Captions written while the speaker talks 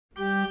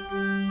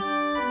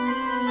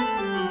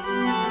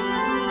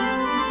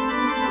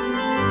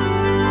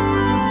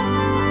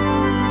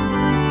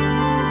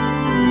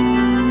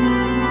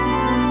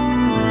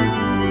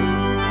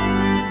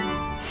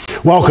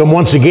Welcome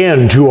once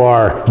again to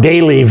our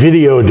daily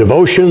video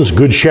devotions,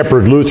 Good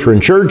Shepherd Lutheran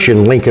Church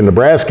in Lincoln,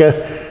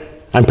 Nebraska.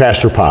 I'm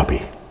Pastor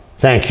Poppe.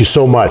 Thank you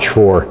so much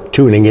for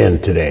tuning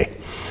in today.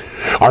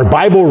 Our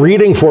Bible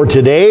reading for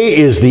today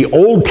is the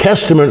Old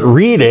Testament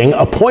reading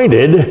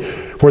appointed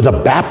for the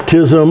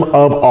baptism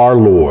of our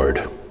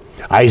Lord.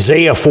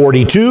 Isaiah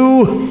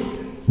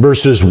 42,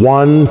 verses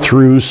 1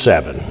 through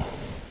 7.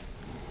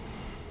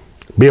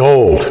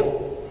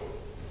 Behold,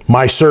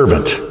 my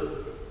servant,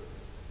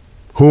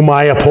 whom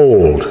I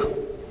uphold,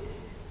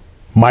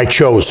 my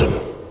chosen,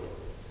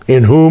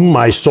 in whom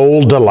my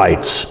soul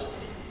delights.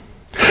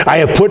 I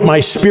have put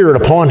my spirit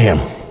upon him.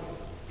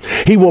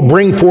 He will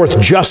bring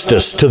forth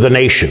justice to the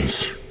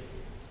nations.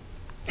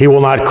 He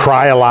will not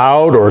cry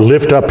aloud or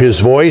lift up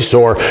his voice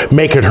or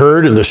make it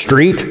heard in the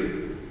street.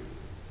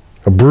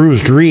 A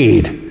bruised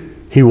reed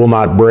he will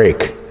not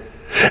break,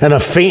 and a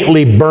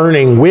faintly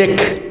burning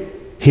wick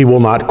he will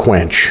not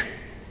quench.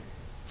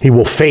 He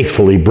will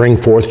faithfully bring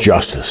forth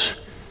justice.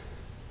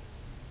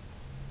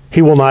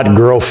 He will not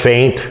grow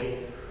faint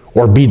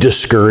or be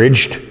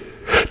discouraged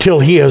till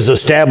he has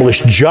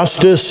established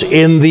justice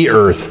in the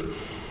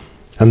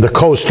earth, and the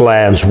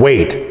coastlands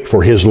wait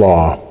for his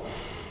law.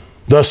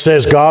 Thus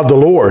says God the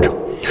Lord,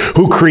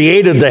 who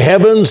created the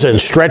heavens and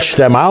stretched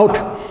them out,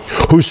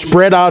 who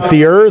spread out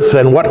the earth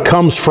and what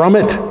comes from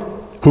it,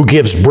 who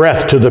gives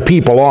breath to the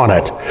people on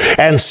it,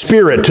 and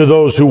spirit to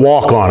those who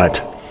walk on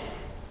it.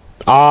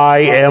 I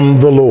am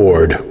the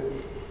Lord.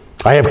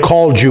 I have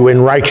called you in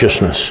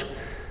righteousness.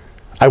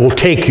 I will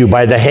take you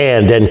by the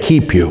hand and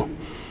keep you.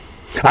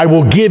 I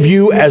will give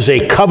you as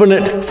a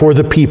covenant for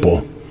the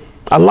people,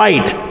 a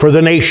light for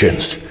the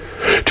nations,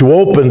 to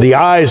open the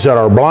eyes that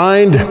are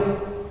blind,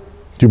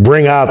 to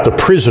bring out the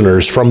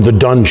prisoners from the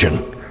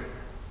dungeon,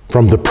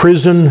 from the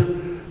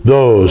prison,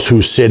 those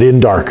who sit in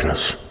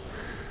darkness.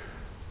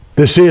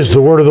 This is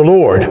the word of the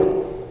Lord.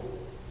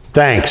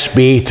 Thanks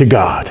be to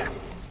God.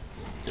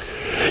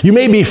 You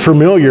may be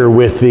familiar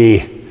with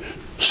the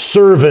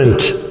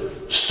servant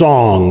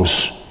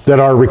songs that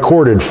are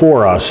recorded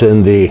for us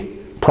in the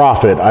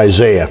prophet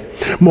Isaiah.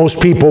 Most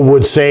people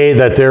would say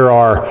that there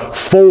are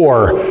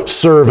 4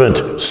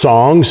 servant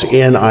songs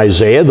in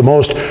Isaiah. The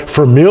most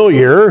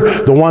familiar,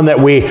 the one that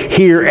we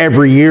hear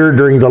every year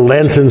during the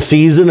Lenten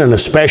season and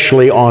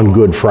especially on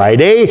Good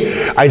Friday,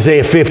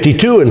 Isaiah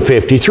 52 and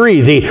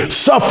 53, the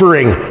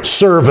suffering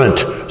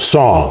servant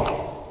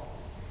song.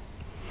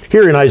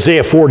 Here in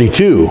Isaiah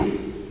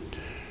 42,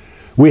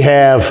 we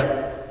have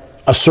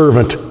a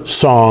servant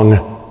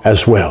song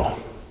as well.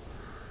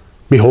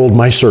 Behold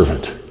my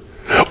servant.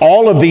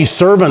 All of these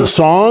servant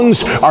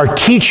songs are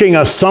teaching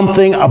us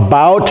something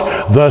about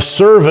the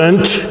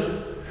servant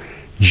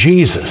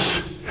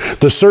Jesus.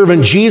 The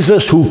servant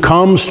Jesus who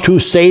comes to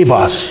save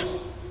us.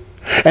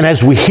 And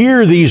as we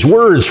hear these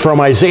words from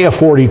Isaiah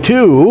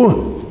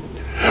 42,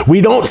 we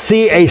don't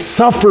see a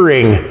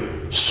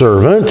suffering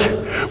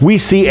servant. We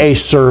see a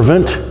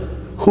servant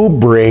who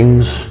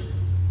brings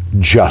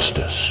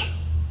justice.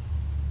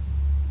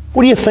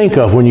 What do you think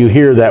of when you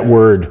hear that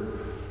word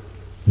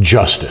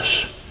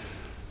justice?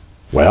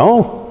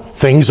 Well,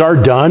 things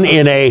are done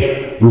in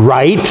a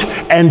right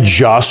and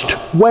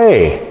just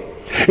way.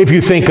 If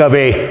you think of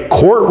a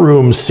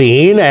courtroom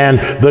scene and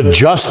the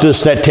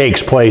justice that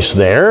takes place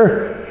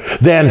there,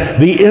 then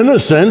the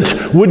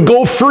innocent would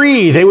go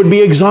free. They would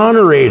be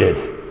exonerated.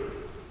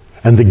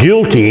 And the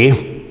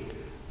guilty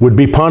would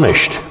be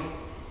punished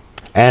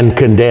and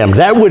condemned.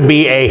 That would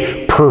be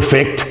a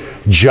perfect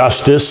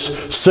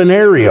justice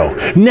scenario.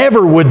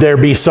 Never would there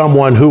be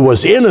someone who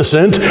was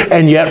innocent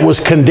and yet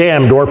was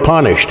condemned or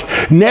punished.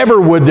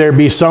 Never would there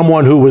be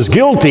someone who was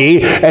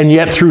guilty and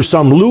yet through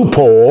some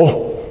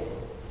loophole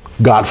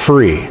got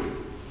free.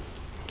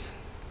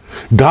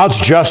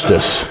 God's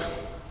justice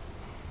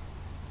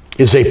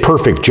is a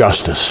perfect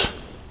justice.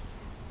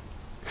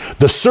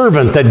 The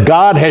servant that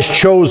God has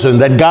chosen,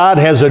 that God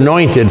has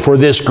anointed for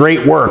this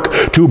great work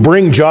to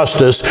bring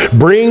justice,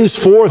 brings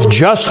forth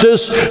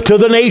justice to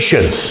the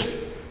nations.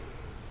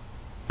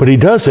 But he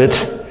does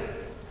it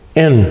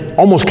in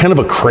almost kind of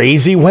a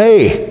crazy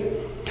way.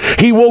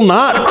 He will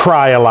not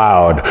cry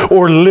aloud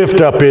or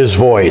lift up his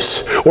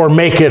voice or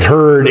make it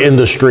heard in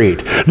the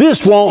street.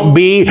 This won't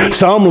be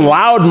some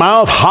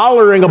loudmouth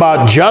hollering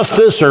about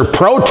justice or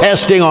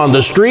protesting on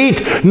the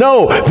street.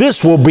 No,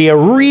 this will be a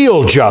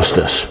real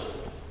justice.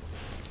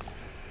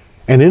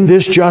 And in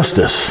this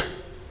justice,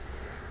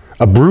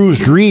 a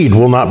bruised reed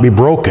will not be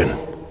broken,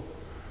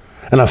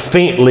 and a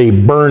faintly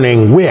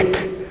burning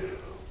wick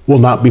will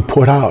not be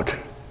put out.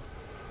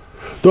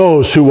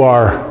 Those who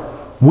are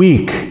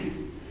weak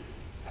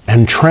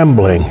and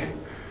trembling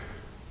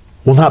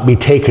will not be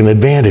taken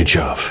advantage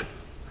of.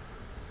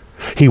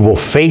 He will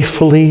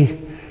faithfully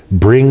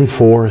bring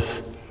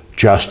forth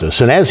justice.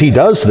 And as he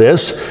does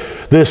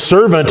this, this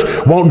servant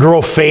won't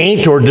grow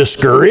faint or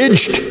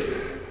discouraged.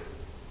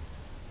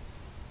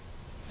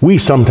 We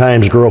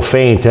sometimes grow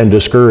faint and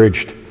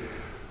discouraged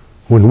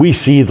when we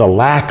see the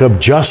lack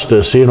of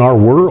justice in our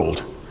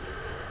world.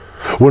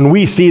 When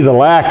we see the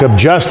lack of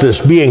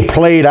justice being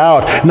played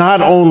out,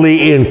 not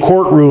only in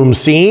courtroom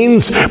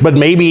scenes, but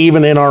maybe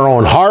even in our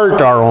own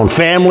heart, our own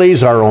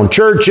families, our own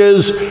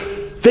churches,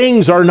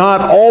 things are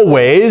not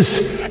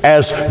always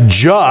as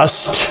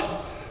just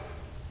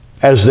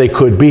as they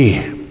could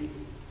be.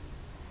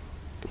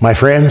 My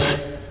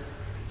friends,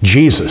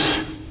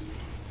 Jesus,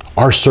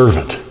 our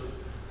servant,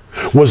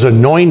 was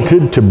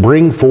anointed to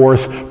bring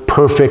forth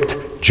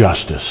perfect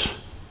justice.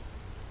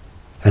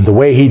 And the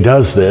way he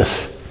does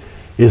this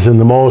is in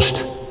the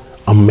most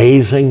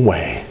amazing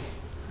way.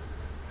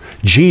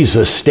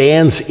 Jesus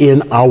stands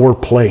in our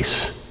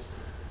place.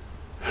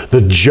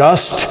 The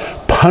just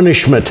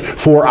punishment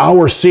for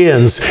our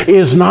sins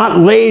is not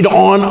laid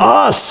on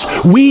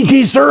us. We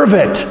deserve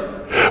it.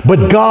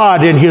 But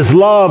God, in his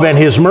love and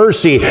his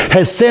mercy,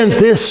 has sent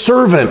this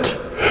servant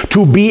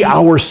to be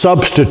our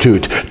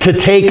substitute, to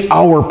take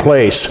our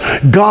place.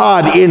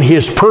 God, in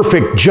his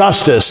perfect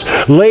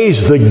justice,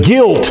 lays the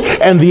guilt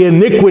and the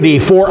iniquity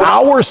for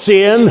our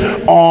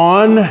sin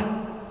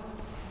on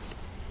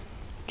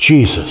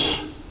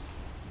Jesus.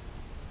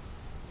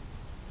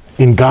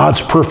 In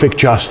God's perfect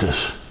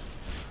justice,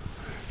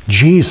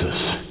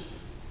 Jesus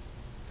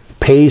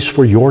pays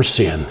for your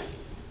sin,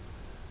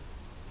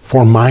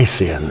 for my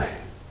sin,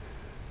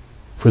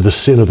 for the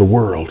sin of the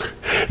world.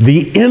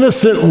 The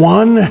innocent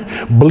one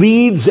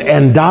bleeds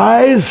and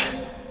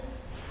dies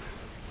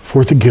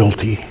for the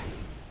guilty.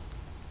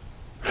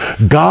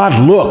 God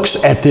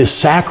looks at this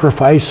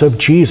sacrifice of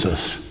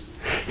Jesus,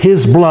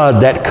 his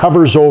blood that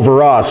covers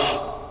over us,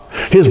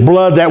 his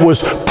blood that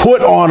was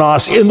put on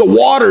us in the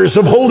waters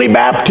of holy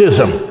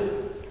baptism.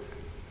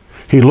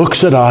 He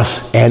looks at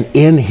us and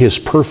in his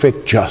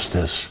perfect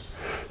justice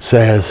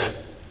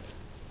says,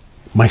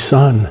 my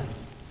son,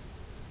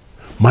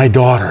 my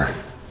daughter,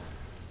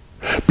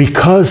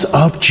 because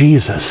of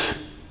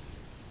Jesus,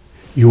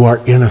 you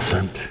are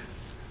innocent.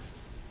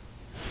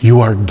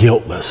 You are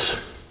guiltless.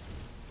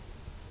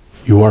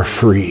 You are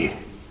free.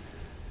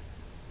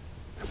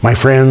 My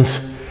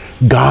friends,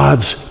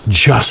 God's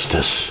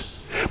justice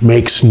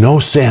makes no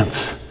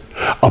sense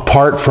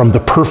apart from the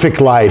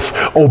perfect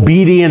life,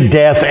 obedient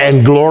death,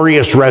 and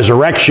glorious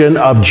resurrection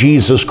of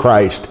Jesus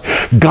Christ.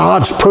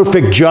 God's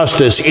perfect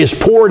justice is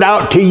poured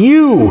out to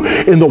you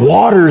in the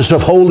waters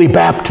of holy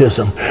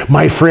baptism.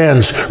 My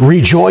friends,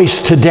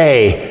 rejoice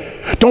today.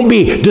 Don't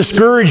be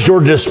discouraged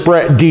or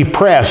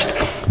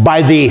depressed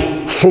by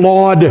the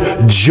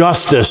flawed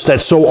justice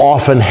that so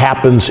often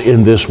happens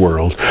in this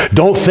world.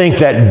 Don't think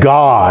that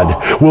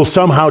God will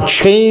somehow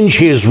change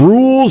his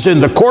rules in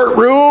the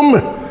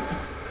courtroom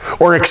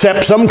or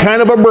accept some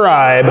kind of a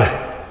bribe.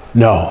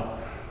 No.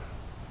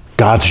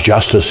 God's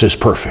justice is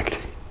perfect.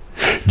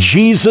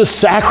 Jesus'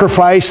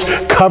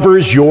 sacrifice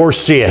covers your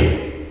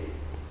sin.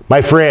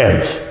 My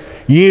friends,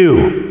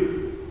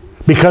 you,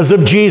 because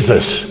of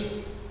Jesus,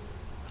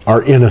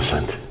 are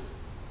innocent.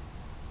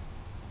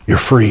 You're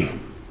free.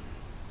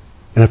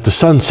 And if the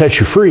Son sets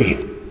you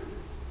free,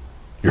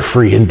 you're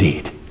free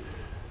indeed.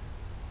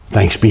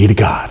 Thanks be to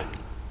God.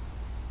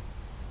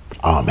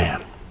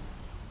 Amen.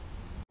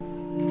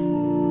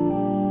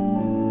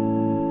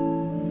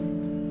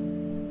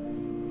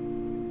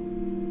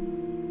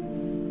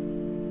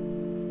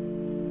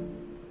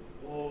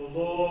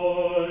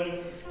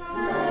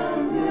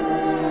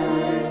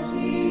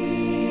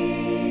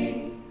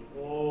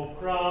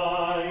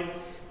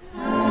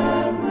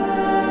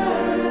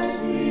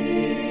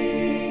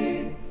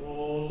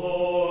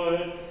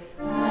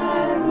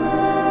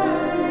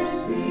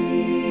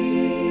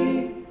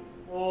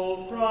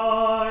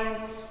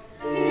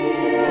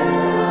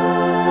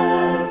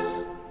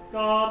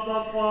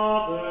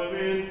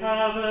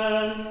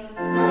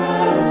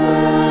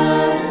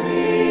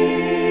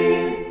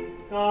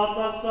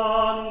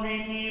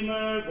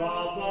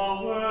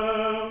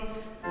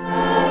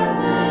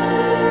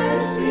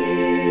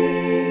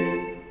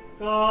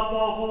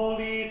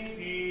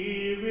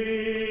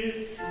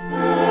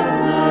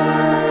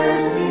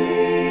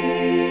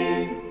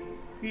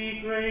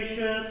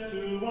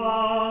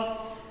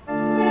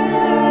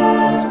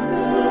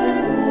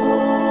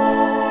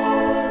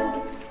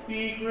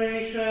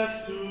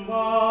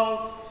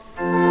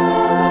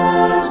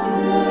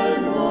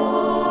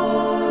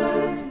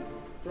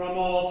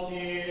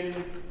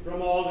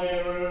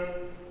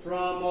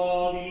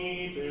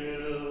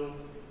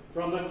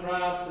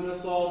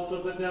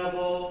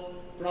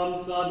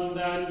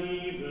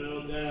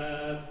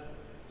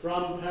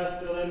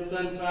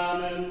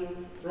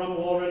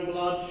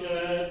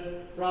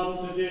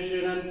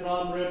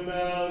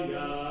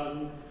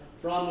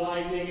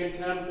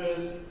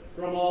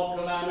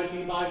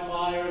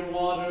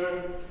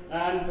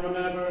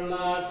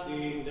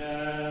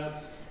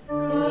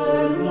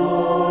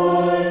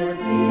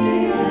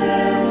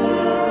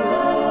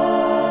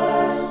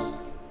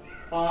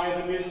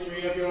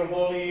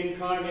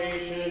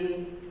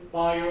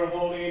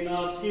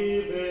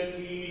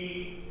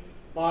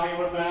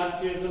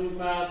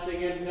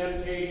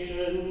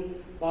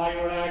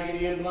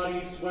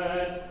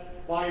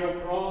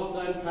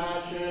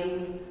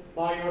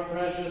 By your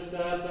precious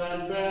death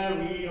and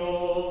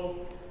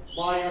burial,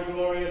 by your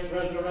glorious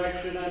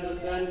resurrection and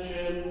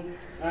ascension,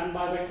 and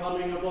by the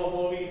coming of the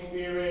Holy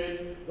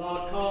Spirit,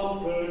 the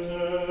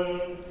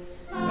Comforter.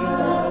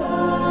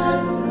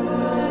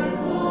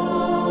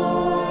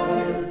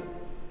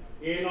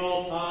 In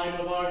all time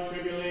of our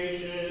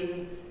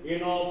tribulation,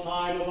 in all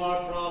time of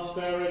our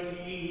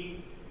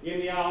prosperity, in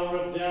the hour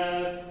of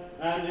death,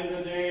 and in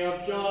the day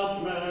of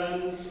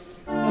judgment.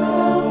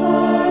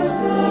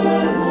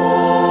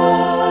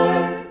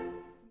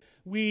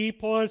 We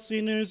poor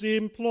sinners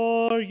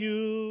implore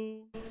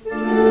you to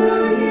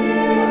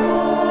hear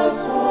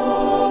us,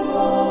 O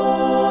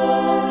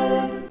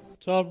Lord.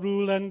 To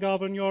rule and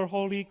govern your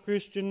holy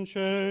Christian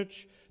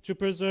church, to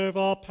preserve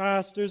all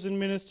pastors and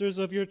ministers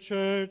of your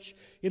church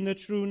in the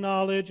true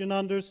knowledge and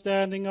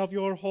understanding of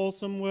your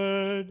wholesome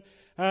word,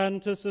 and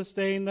to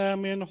sustain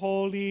them in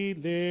holy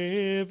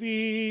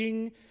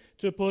living,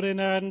 to put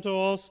an end to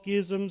all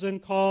schisms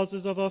and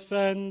causes of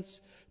offense,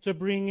 to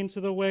bring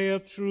into the way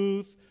of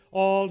truth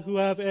all who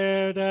have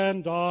erred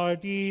and are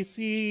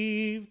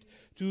deceived,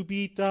 to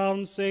beat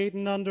down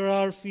Satan under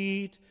our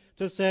feet,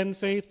 to send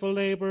faithful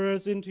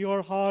laborers into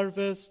your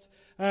harvest,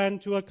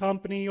 and to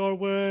accompany your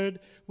word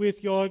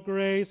with your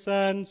grace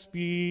and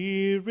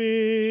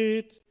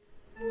spirit.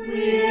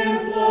 We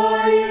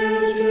implore you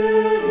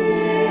to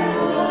hear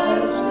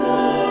us,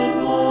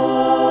 good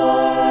Lord.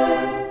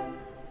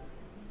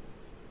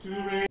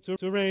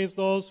 To raise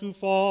those who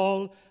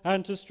fall,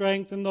 and to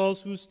strengthen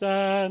those who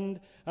stand,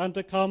 and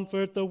to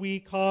comfort the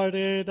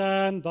weak-hearted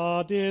and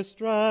the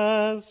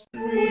distressed.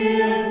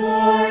 We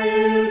implore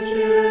you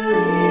to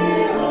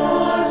hear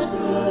us,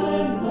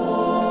 good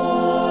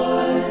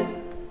Lord.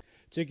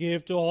 To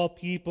give to all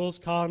peoples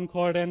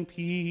concord and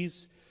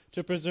peace,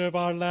 to preserve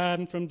our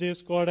land from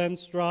discord and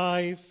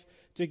strife,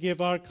 to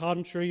give our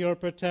country your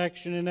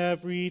protection in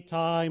every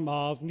time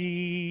of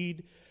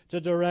need,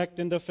 to direct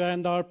and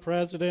defend our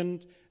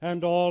president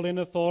and all in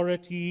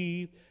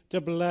authority, to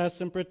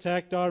bless and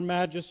protect our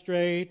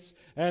magistrates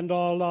and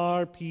all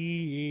our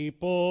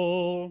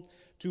people,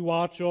 to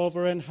watch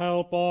over and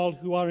help all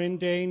who are in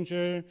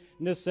danger,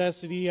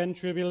 necessity, and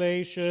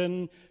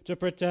tribulation, to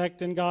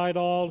protect and guide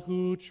all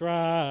who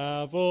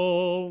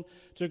travel,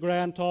 to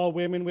grant all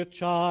women with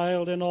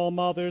child and all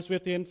mothers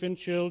with infant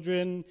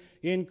children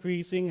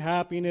increasing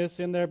happiness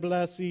in their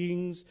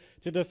blessings,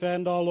 to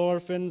defend all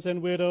orphans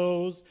and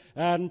widows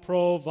and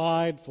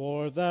provide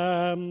for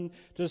them,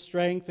 to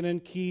strengthen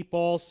and keep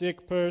all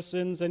sick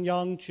persons and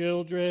young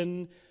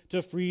children,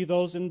 to free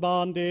those in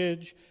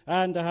bondage,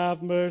 and to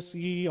have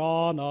mercy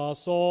on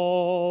us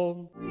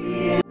all.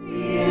 We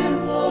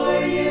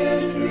implore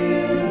you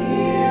to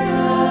hear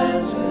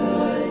us,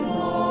 good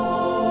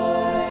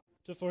Lord.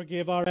 To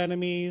forgive our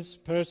enemies,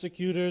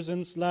 persecutors,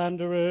 and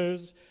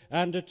slanderers,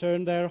 and to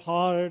turn their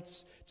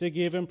hearts, to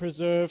give and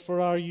preserve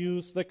for our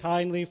use the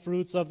kindly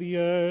fruits of the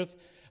earth,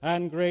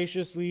 and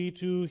graciously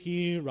to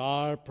hear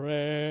our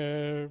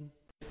prayer.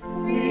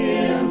 We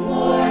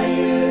implore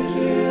you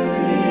to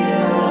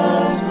hear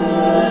us,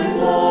 good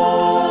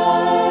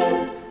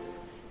Lord.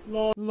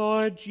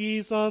 Lord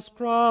Jesus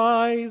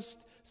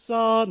Christ,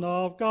 Son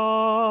of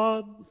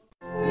God,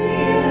 we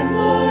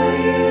implore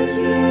you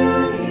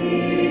to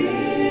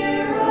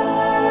hear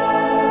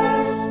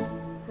us.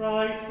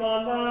 Christ, the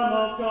Lamb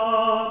of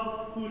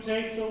God, who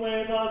takes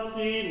away the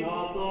sin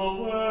of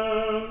the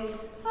world,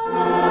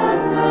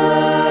 Have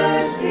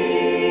mercy.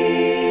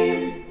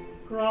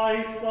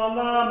 Christ, the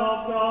Lamb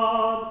of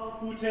God,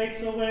 who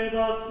takes away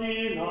the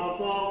sin of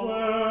the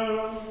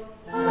world,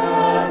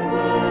 Have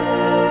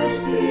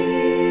mercy.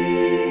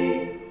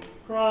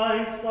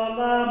 Christ, the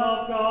Lamb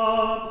of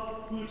God,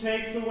 who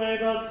takes away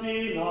the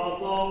sin of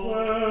the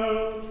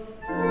world,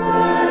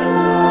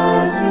 Grant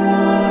us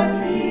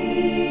your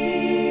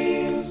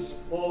peace.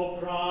 O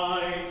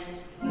Christ,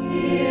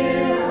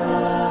 Hear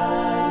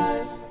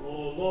us. O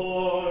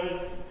Lord,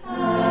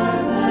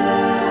 Have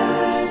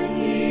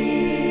mercy.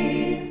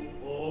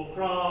 O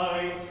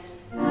Christ,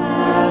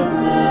 Have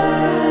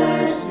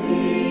mercy.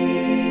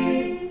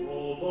 O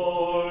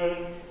Lord,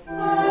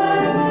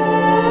 Have mercy.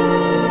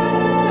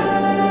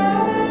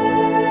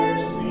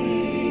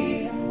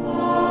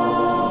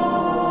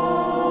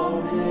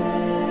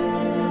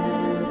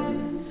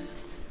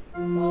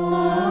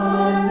 Amen.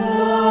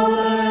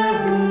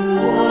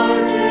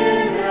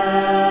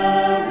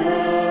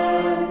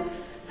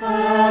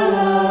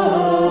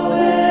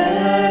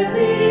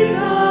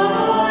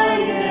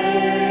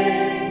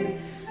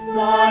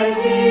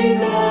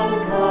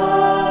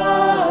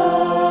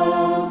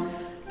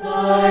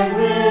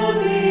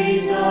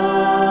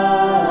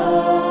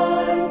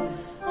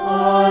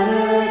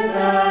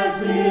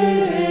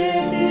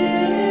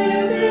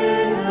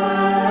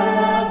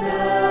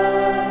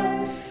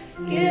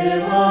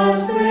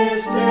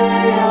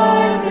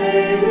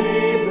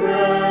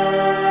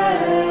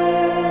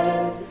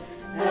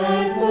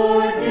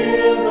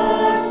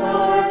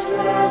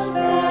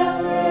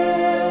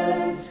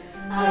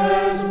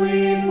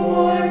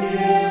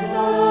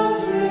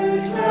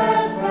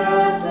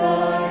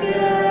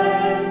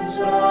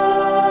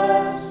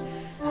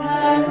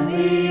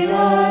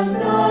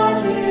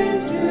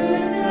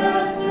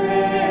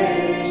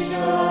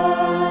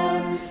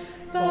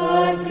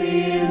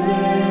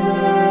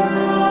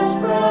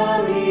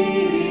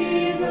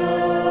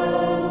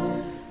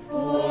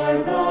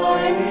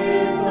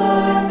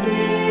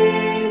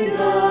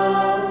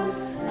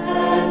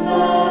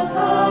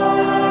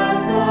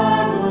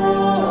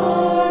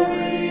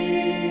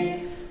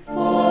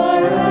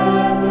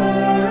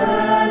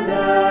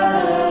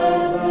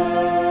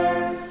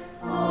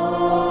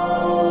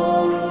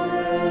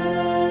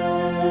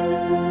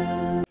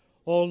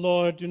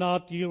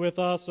 not deal with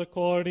us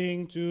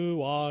according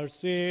to our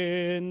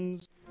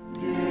sins.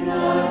 Do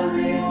not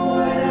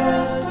reward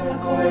us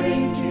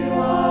according to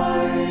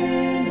our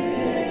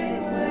iniquities.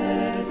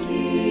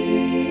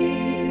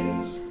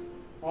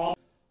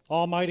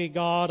 Almighty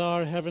God,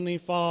 our heavenly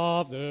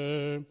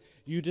Father,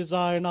 you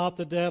desire not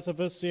the death of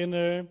a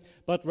sinner,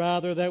 but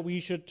rather that we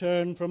should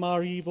turn from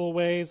our evil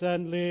ways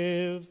and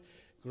live.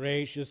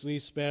 Graciously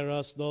spare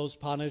us those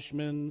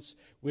punishments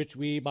which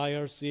we by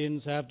our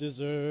sins have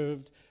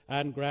deserved,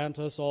 and grant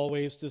us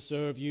always to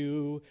serve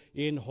you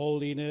in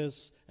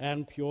holiness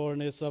and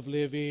pureness of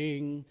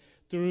living.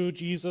 Through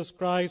Jesus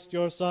Christ,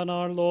 your Son,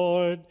 our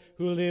Lord,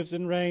 who lives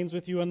and reigns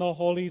with you in the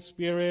Holy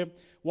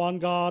Spirit, one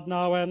God,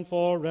 now and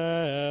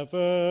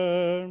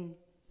forever.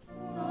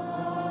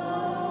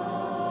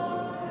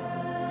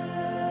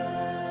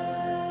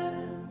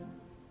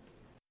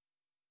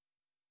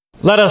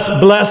 Let us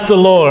bless the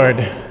Lord.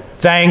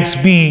 Thanks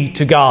be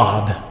to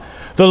God.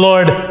 The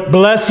Lord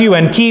bless you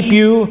and keep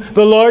you.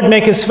 The Lord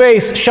make his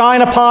face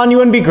shine upon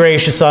you and be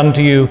gracious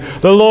unto you.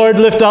 The Lord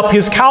lift up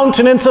his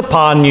countenance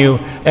upon you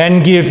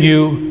and give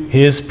you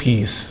his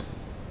peace.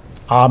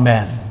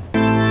 Amen.